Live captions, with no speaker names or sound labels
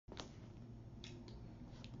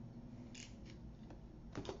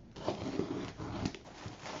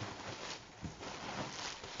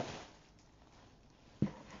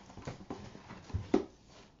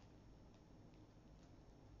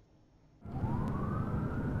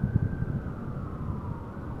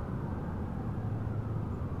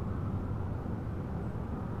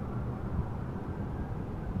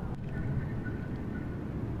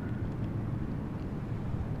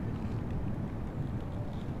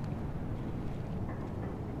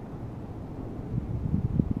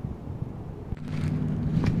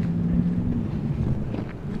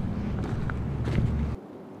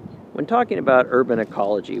talking about urban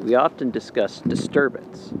ecology, we often discuss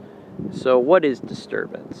disturbance. So what is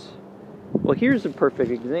disturbance? Well, here's a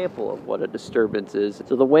perfect example of what a disturbance is.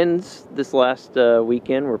 So the winds this last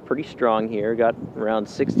weekend were pretty strong here, got around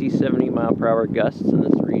 60, 70 mile per hour gusts in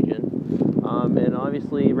this region, and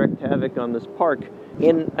obviously wreaked havoc on this park.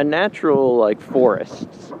 In a natural, like,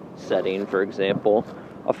 forest setting, for example,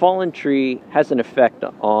 a fallen tree has an effect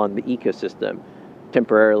on the ecosystem.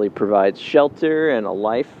 Temporarily provides shelter and a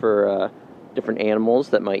life for different animals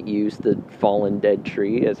that might use the fallen dead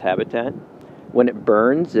tree as habitat. When it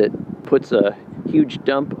burns, it puts a huge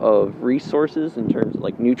dump of resources in terms of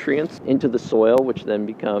like nutrients into the soil, which then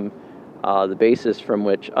become the basis from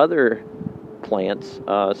which other plants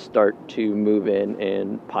start to move in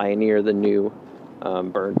and pioneer the new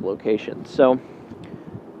burned locations.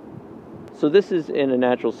 So this is, in a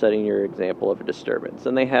natural setting, your example of a disturbance,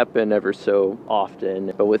 and they happen ever so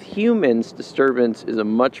often. But with humans, disturbance is a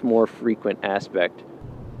much more frequent aspect.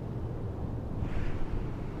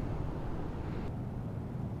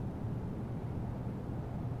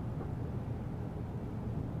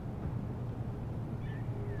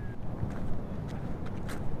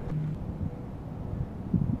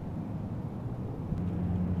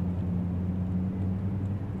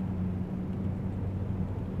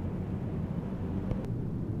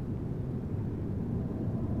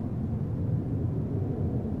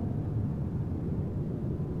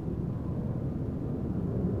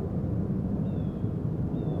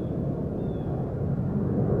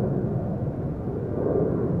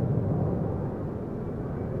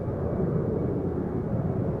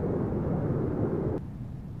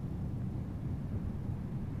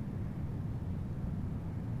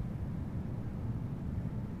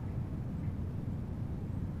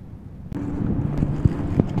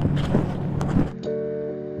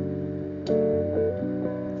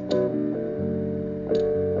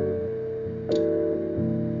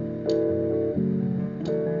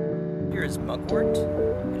 Here is mugwort.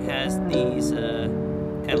 It has these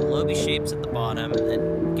kind of loby shapes at the bottom and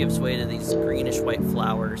then gives way to these greenish white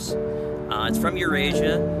flowers. It's from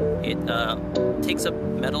Eurasia. It takes up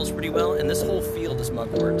metals pretty well, and this whole field is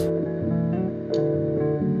mugwort.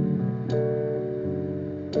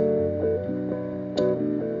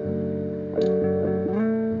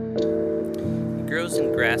 It grows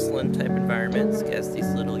in grassland type environments. It has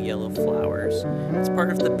these little yellow flowers. It's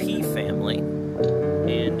part of the pea family,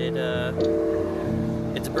 and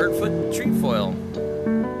it's a birdfoot trefoil.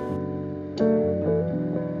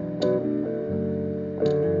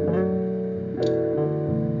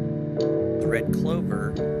 Red clover,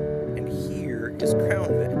 and here is crown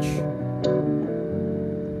vetch.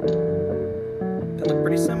 They look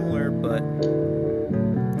pretty similar, but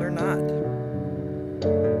they're not.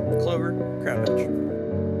 Clover, crown vetch.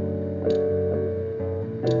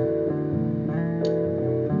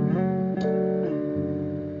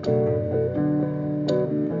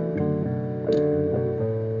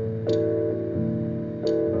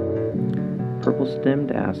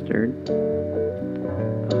 Purple-stemmed aster,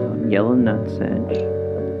 yellow nutsedge.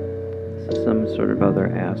 This is some sort of other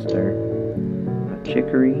aster.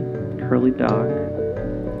 Chicory, curly dock,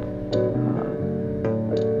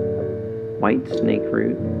 white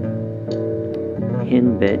snakeroot,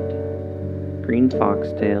 henbit, green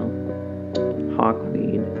foxtail,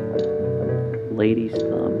 hawkweed, lady's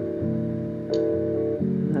thumb.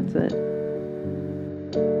 And that's it.